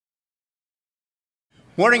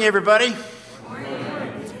Morning, everybody.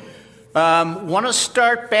 Want to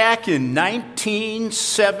start back in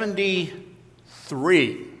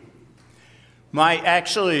 1973.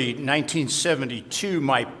 1972,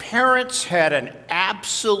 my parents had an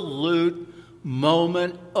absolute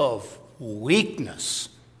moment of weakness.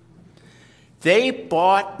 They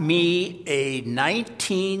bought me a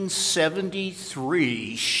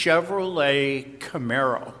 1973 Chevrolet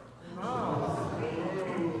Camaro.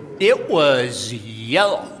 It was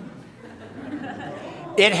yellow.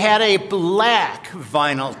 It had a black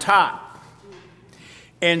vinyl top.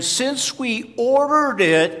 And since we ordered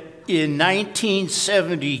it in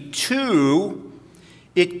 1972,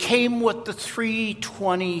 it came with the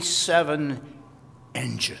 327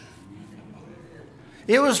 engine.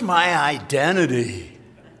 It was my identity.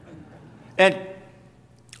 And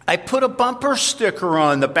I put a bumper sticker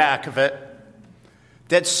on the back of it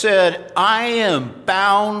that said, "I am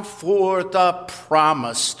bound for the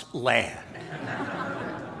promised land."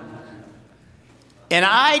 And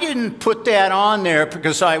I didn't put that on there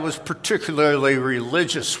because I was particularly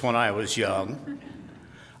religious when I was young.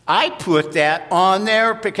 I put that on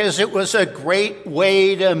there because it was a great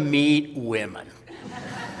way to meet women.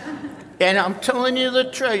 And I'm telling you the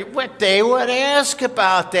truth, what they would ask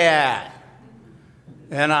about that.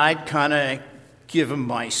 And I'd kind of give them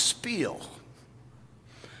my spiel.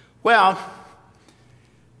 Well,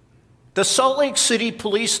 the Salt Lake City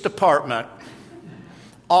Police Department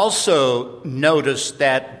also noticed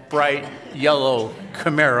that bright yellow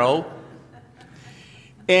Camaro.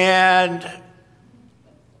 And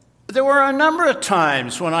there were a number of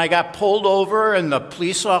times when I got pulled over and the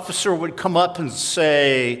police officer would come up and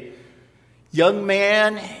say, "Young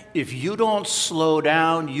man, if you don't slow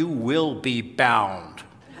down, you will be bound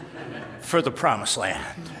for the promised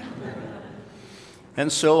land." And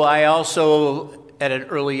so I also, at an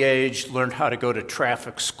early age, learned how to go to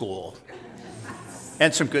traffic school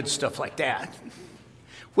and some good stuff like that.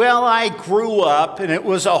 Well, I grew up, and it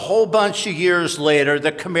was a whole bunch of years later.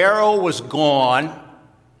 The Camaro was gone.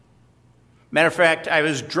 Matter of fact, I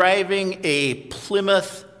was driving a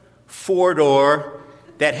Plymouth four-door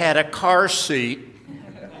that had a car seat,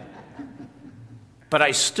 but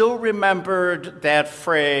I still remembered that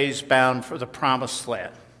phrase, "bound for the promised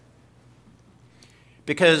land."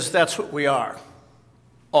 Because that's what we are,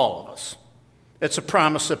 all of us. It's a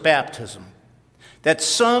promise of baptism. That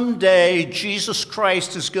someday Jesus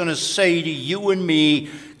Christ is going to say to you and me,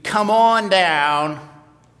 "Come on down,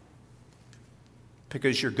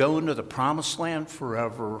 because you're going to the promised land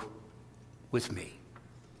forever with me."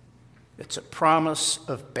 It's a promise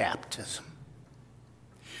of baptism.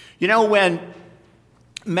 You know, when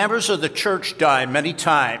members of the church die, many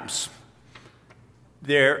times,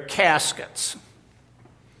 their caskets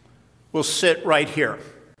will sit right here.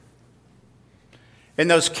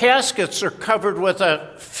 And those caskets are covered with a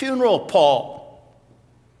funeral pall.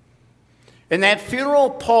 And that funeral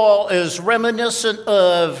pall is reminiscent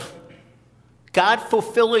of God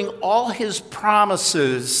fulfilling all his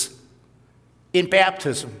promises in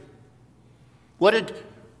baptism. What did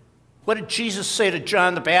Jesus say to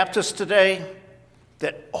John the Baptist today?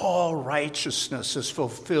 That all righteousness is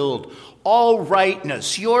fulfilled. All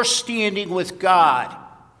rightness, your standing with God.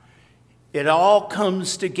 It all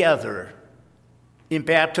comes together in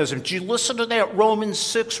baptism. Did you listen to that Romans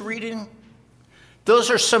 6 reading? Those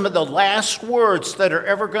are some of the last words that are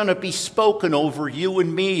ever going to be spoken over you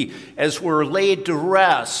and me as we're laid to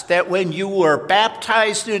rest. That when you were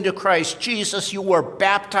baptized into Christ Jesus, you were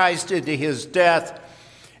baptized into his death.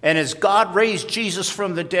 And as God raised Jesus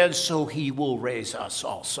from the dead, so he will raise us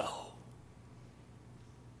also.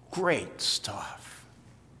 Great stuff.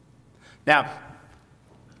 Now,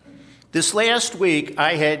 this last week,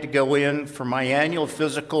 I had to go in for my annual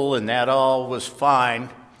physical, and that all was fine.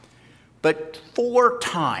 But 4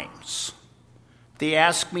 times, they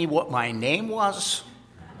asked me what my name was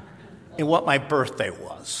and what my birthday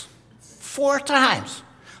was. 4 times.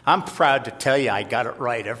 I'm proud to tell you I got it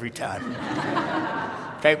right every time.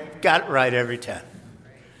 Okay, got it right every time.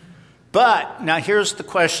 But now here's the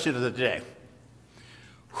question of the day.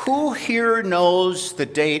 Who here knows the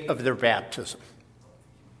date of their baptism?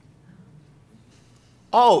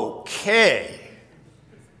 Okay.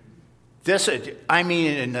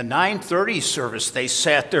 In the 9:30 service, they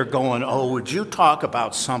sat there going, "Oh, would you talk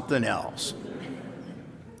about something else?"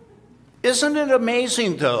 Isn't it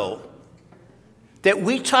amazing, though, that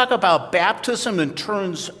we talk about baptism in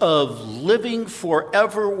terms of living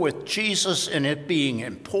forever with Jesus and it being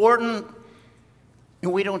important,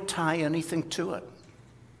 and we don't tie anything to it?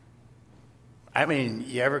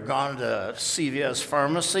 You ever gone to CVS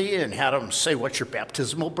Pharmacy and had them say, "What's your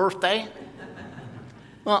baptismal birthday?"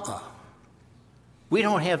 We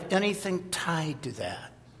don't have anything tied to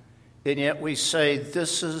that. And yet we say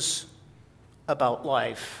this is about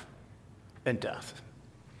life and death.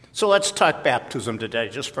 So let's talk baptism today,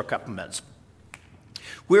 just for a couple minutes.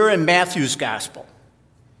 We're in Matthew's gospel,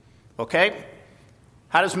 okay?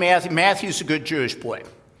 How does Matthew's a good Jewish boy.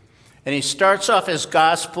 And he starts off his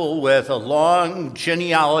gospel with a long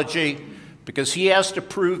genealogy because he has to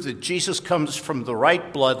prove that Jesus comes from the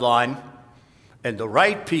right bloodline and the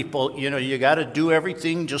right people. You know, you got to do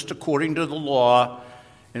everything just according to the law.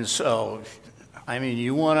 And so, I mean,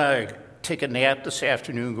 you want to take a nap this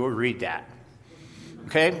afternoon, go read that.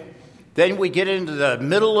 Okay? Then we get into the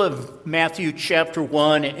middle of Matthew chapter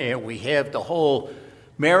 1, and we have the whole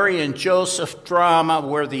Mary and Joseph drama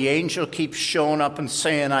where the angel keeps showing up and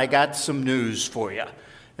saying, I got some news for you.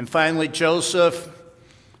 And finally, Joseph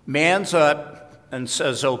mans up and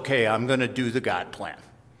says, okay, I'm going to do the God plan.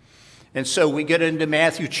 And so we get into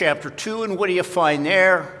Matthew chapter 2, and what do you find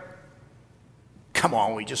there? Come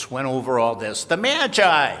on, we just went over all this. The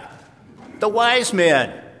Magi, the wise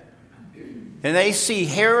men. And they see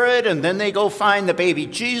Herod, and then they go find the baby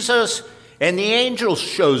Jesus, and the angel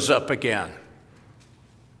shows up again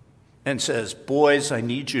and says, boys, I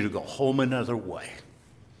need you to go home another way.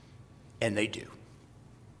 And they do.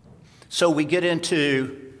 So we get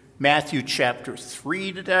into Matthew chapter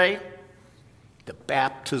 3 today, the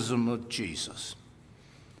baptism of Jesus.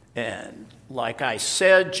 And like I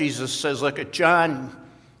said, Jesus says, look at John,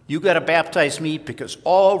 you got to baptize me because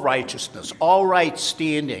all righteousness, all right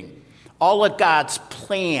standing, all of God's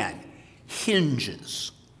plan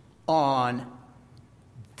hinges on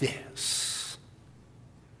this.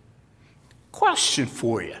 Question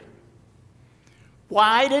for you.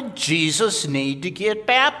 Why did Jesus need to get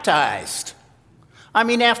baptized? I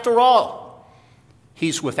mean, after all,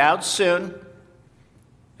 he's without sin.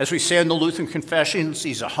 As we say in the Lutheran Confessions,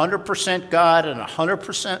 he's 100% God and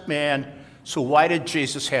 100% man. So why did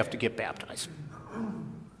Jesus have to get baptized?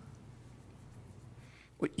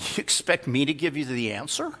 You expect me to give you the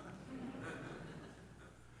answer?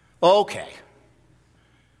 Okay.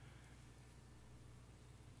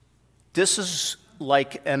 This is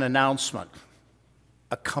like an announcement,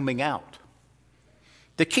 a coming out.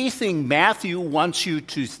 The key thing Matthew wants you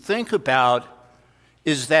to think about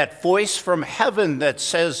is that voice from heaven that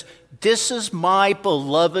says, this is my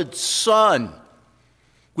beloved Son,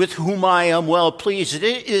 with whom I am well pleased.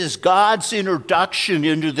 It is God's introduction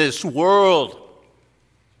into this world.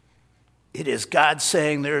 It is God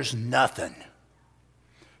saying there's nothing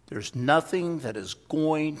that is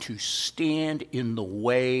going to stand in the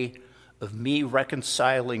way of me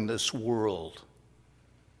reconciling this world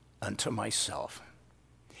unto myself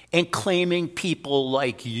and claiming people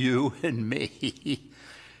like you and me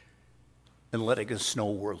and letting us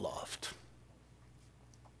know we're loved.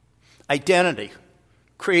 Identity,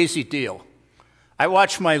 crazy deal. I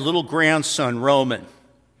watch my little grandson, Roman,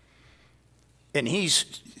 and he's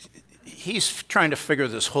trying to figure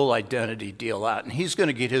this whole identity deal out, and he's going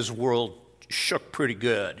to get his world shook pretty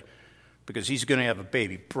good because he's going to have a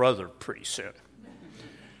baby brother pretty soon.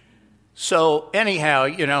 So anyhow,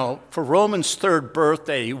 you know, for Roman's 3rd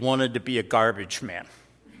birthday, he wanted to be a garbage man.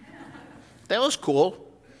 That was cool.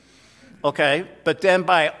 Okay, but then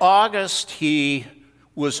by August, he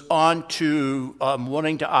was on to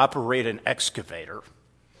wanting to operate an excavator.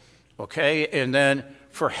 Okay, and then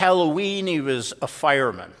for Halloween, he was a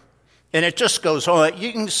fireman. And it just goes on.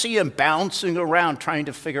 You can see him bouncing around trying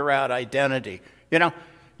to figure out identity. You know,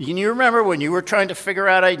 you remember when you were trying to figure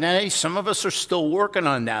out identity? Some of us are still working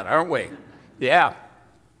on that, aren't we? Yeah.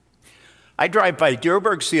 I drive by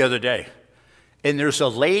Dierberg's the other day, and there's a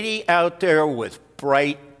lady out there with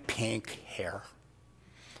bright pink hair.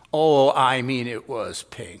 Oh, I mean, it was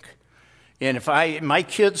pink. And my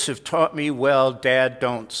kids have taught me, well, Dad,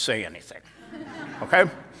 don't say anything. Okay?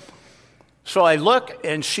 So I look,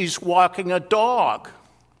 and she's walking a dog.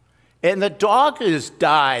 And the dog is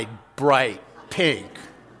dyed bright pink.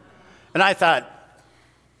 And I thought,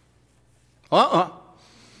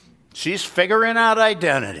 she's figuring out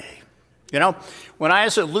identity. You know, when I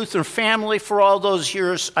was at Lutheran Family for all those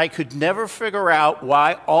years, I could never figure out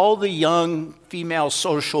why all the young female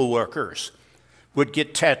social workers would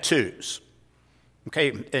get tattoos. Okay,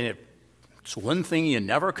 and it's one thing you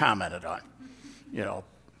never commented on. You know,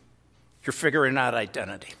 you're figuring out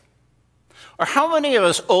identity. Or how many of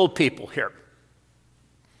us old people here,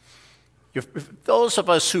 those of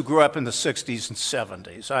us who grew up in the 60s and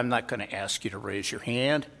 70s, I'm not going to ask you to raise your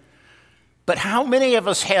hand, but how many of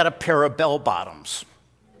us had a pair of bell bottoms?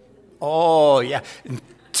 Oh, yeah.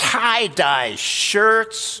 Tie-dye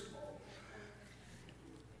shirts.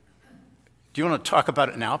 Do you want to talk about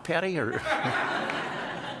it now, Patty? Or?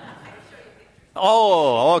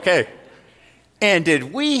 Oh, okay. And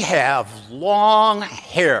did we have long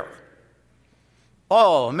hair?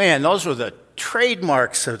 Oh, man, those were the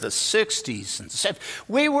trademarks of the 60s and 70s.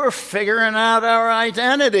 We were figuring out our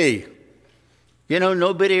identity. You know,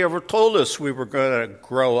 nobody ever told us we were going to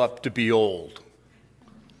grow up to be old.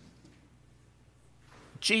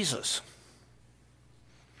 Jesus,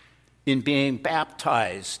 in being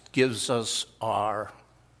baptized, gives us our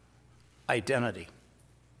identity.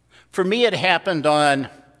 For me, it happened on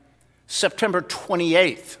September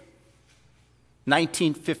 28th,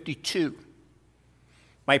 1952.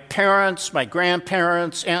 My parents, my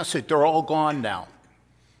grandparents, aunts, they're all gone now,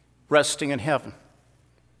 resting in heaven.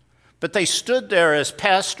 But they stood there as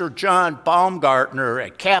Pastor John Baumgartner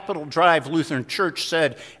at Capitol Drive Lutheran Church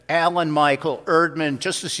said, Alan Michael Erdman,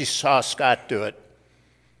 just as you saw Scott do it,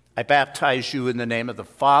 I baptize you in the name of the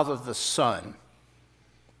Father, the Son,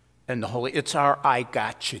 and the Holy. It's our I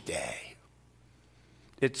got you day.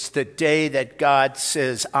 It's the day that God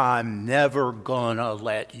says, I'm never gonna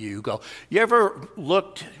let you go. You ever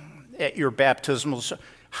looked at your baptismal?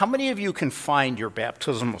 How many of you can find your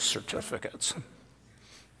baptismal certificates?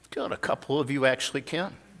 Good, a couple of you actually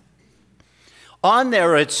can. On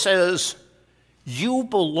there it says, you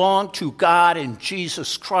belong to God in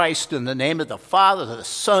Jesus Christ in the name of the Father, the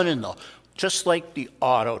Son, and just like the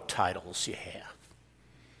auto titles you have.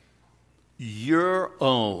 You're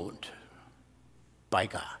owned by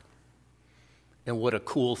God. And what a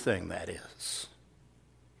cool thing that is.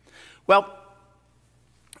 Well,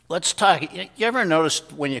 let's talk. You ever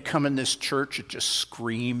noticed when you come in this church, it just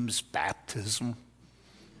screams baptism?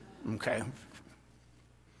 Okay.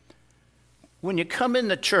 When you come in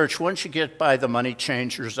the church, once you get by the money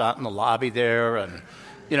changers out in the lobby there and,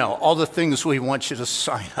 you know, all the things we want you to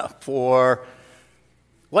sign up for,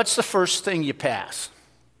 what's the first thing you pass?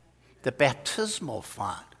 The baptismal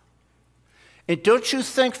font. And don't you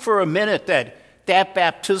think for a minute that that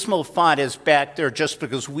baptismal font is back there just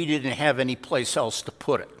because we didn't have any place else to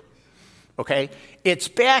put it. Okay? It's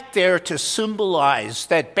back there to symbolize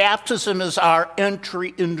that baptism is our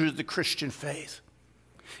entry into the Christian faith.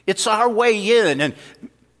 It's our way in. And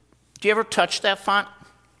do you ever touch that font?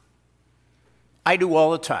 I do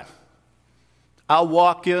all the time. I'll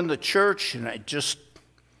walk in the church and I just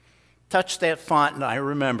touch that font and I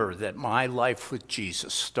remember that my life with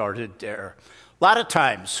Jesus started there. A lot of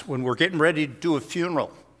times when we're getting ready to do a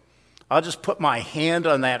funeral, I'll just put my hand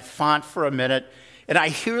on that font for a minute and I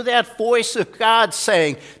hear that voice of God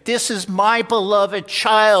saying, this is my beloved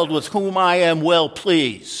child with whom I am well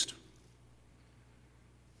pleased.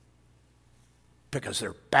 Because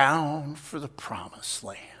they're bound for the promised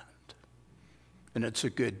land. And it's a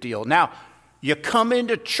good deal. Now, you come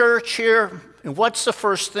into church here, and what's the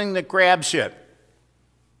first thing that grabs you?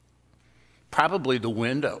 Probably the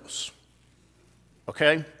windows.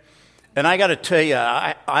 Okay? And I got to tell you,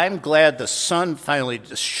 I'm glad the sun finally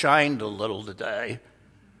just shined a little today.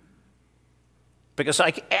 Because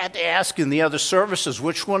I had to ask in the other services,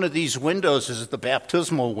 which one of these windows is the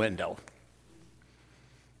baptismal window?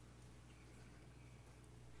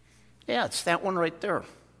 Yeah, it's that one right there.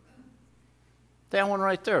 That one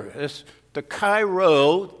right there. It's the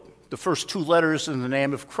Chi-Rho, the first two letters in the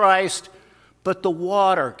name of Christ, but the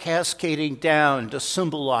water cascading down to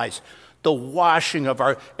symbolize the washing of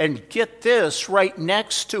our, and get this, right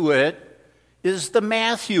next to it is the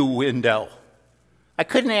Matthew window. I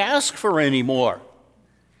couldn't ask for any more.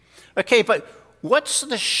 Okay, but what's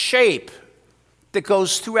the shape that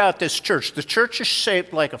goes throughout this church? The church is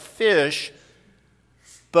shaped like a fish,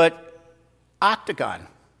 but octagon.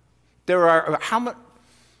 There are,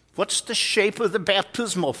 what's the shape of the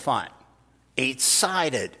baptismal font?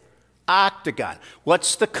 8-sided. Octagon.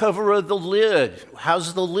 What's the cover of the lid?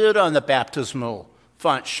 How's the lid on the baptismal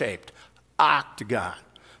font shaped? Octagon.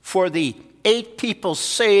 For the 8 people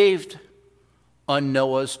saved on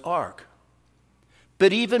Noah's Ark.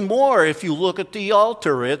 But even more, if you look at the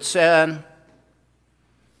altar, it's an,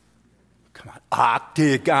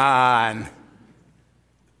 octagon.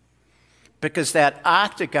 Because that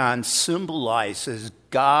octagon symbolizes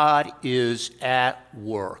God is at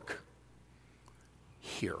work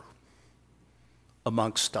here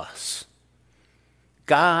amongst us.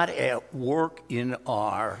 God at work in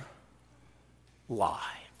our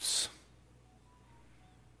lives.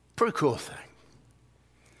 Pretty cool thing.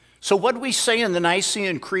 So what did we say in the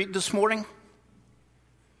Nicene Creed this morning?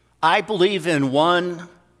 I believe in one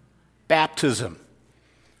baptism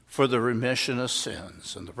for the remission of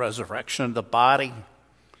sins and the resurrection of the body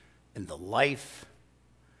and the life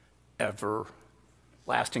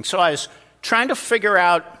everlasting. So I was trying to figure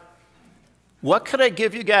out What could I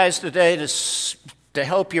give you guys today to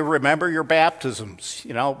help you remember your baptisms?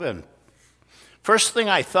 And first thing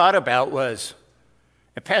I thought about was,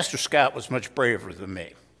 and Pastor Scott was much braver than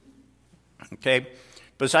me, okay?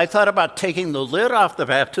 Because I thought about taking the lid off the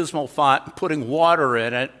baptismal font and putting water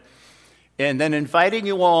in it, and then inviting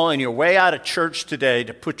you all on your way out of church today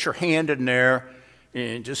to put your hand in there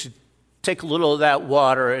and just take a little of that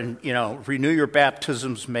water and, renew your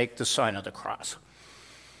baptisms, make the sign of the cross.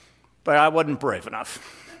 But I wasn't brave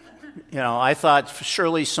enough. I thought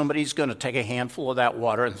surely somebody's going to take a handful of that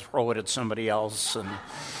water and throw it at somebody else, and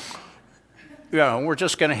we're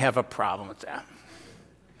just going to have a problem with that.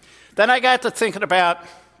 Then I got to thinking about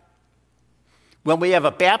when we have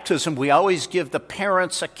a baptism, we always give the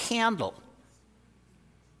parents a candle.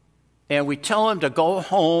 And we tell them to go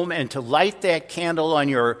home and to light that candle on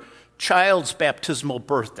your child's baptismal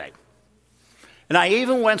birthday. And I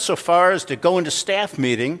even went so far as to go into staff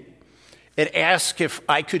meeting and ask if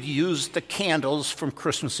I could use the candles from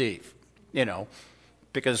Christmas Eve,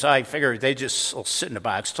 because I figured they just will sit in a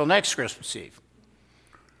box till next Christmas Eve.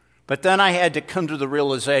 But then I had to come to the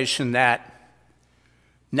realization that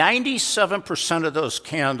 97% of those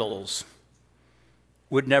candles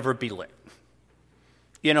would never be lit.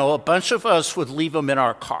 A bunch of us would leave them in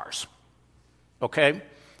our cars, okay?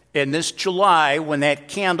 And this July, when that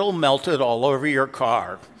candle melted all over your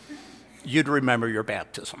car, you'd remember your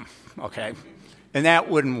baptism, okay? And that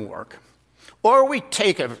wouldn't work. Or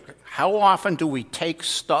how often do we take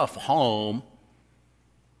stuff home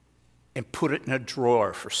and put it in a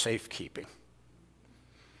drawer for safekeeping?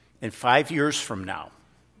 And 5 years from now,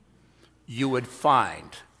 you would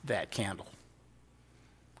find that candle,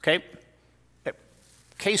 okay?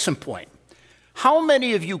 Case in point, how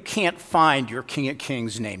many of you can't find your King of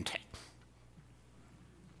Kings name tag?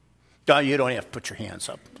 You don't have to put your hands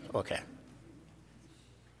up, okay.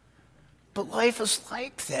 But life is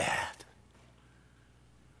like that.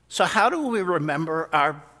 So how do we remember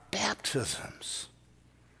our baptisms?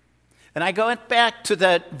 And I went back to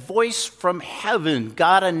that voice from heaven,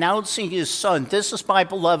 God announcing his Son. This is my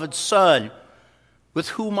beloved Son, with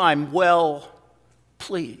whom I'm well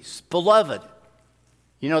pleased. Beloved.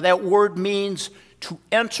 That word means to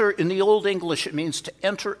enter, in the Old English, it means to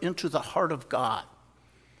enter into the heart of God,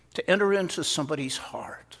 to enter into somebody's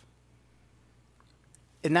heart.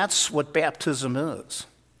 And that's what baptism is.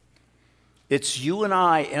 It's you and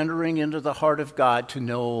I entering into the heart of God to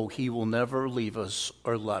know he will never leave us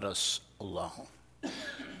or let us alone,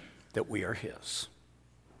 that we are his.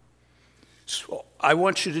 So I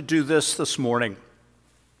want you to do this morning.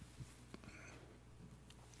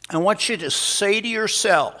 I want you to say to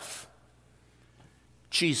yourself,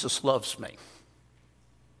 Jesus loves me.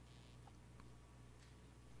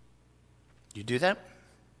 You do that?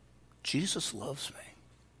 Jesus loves me.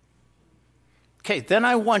 Okay, then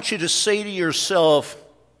I want you to say to yourself,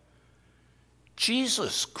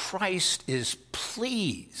 Jesus Christ is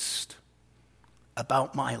pleased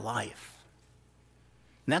about my life.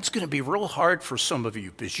 And that's going to be real hard for some of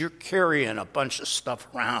you because you're carrying a bunch of stuff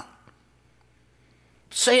around.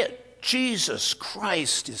 Say it, Jesus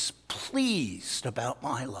Christ is pleased about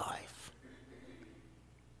my life.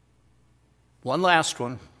 One last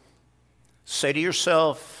one. Say to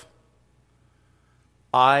yourself,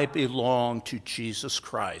 I belong to Jesus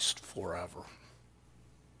Christ forever.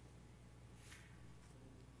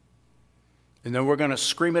 And then we're going to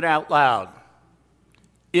scream it out loud.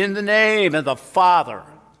 In the name of the Father,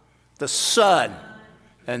 the Son,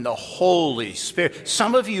 and the Holy Spirit.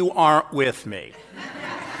 Some of you aren't with me.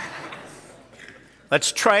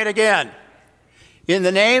 Let's try it again. In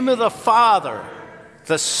the name of the Father,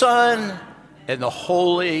 the Son, and the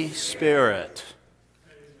Holy Spirit.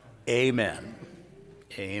 Amen.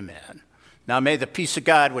 Amen. Now may the peace of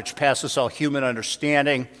God, which passes all human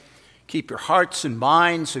understanding, keep your hearts and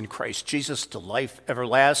minds in Christ Jesus to life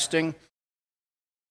everlasting.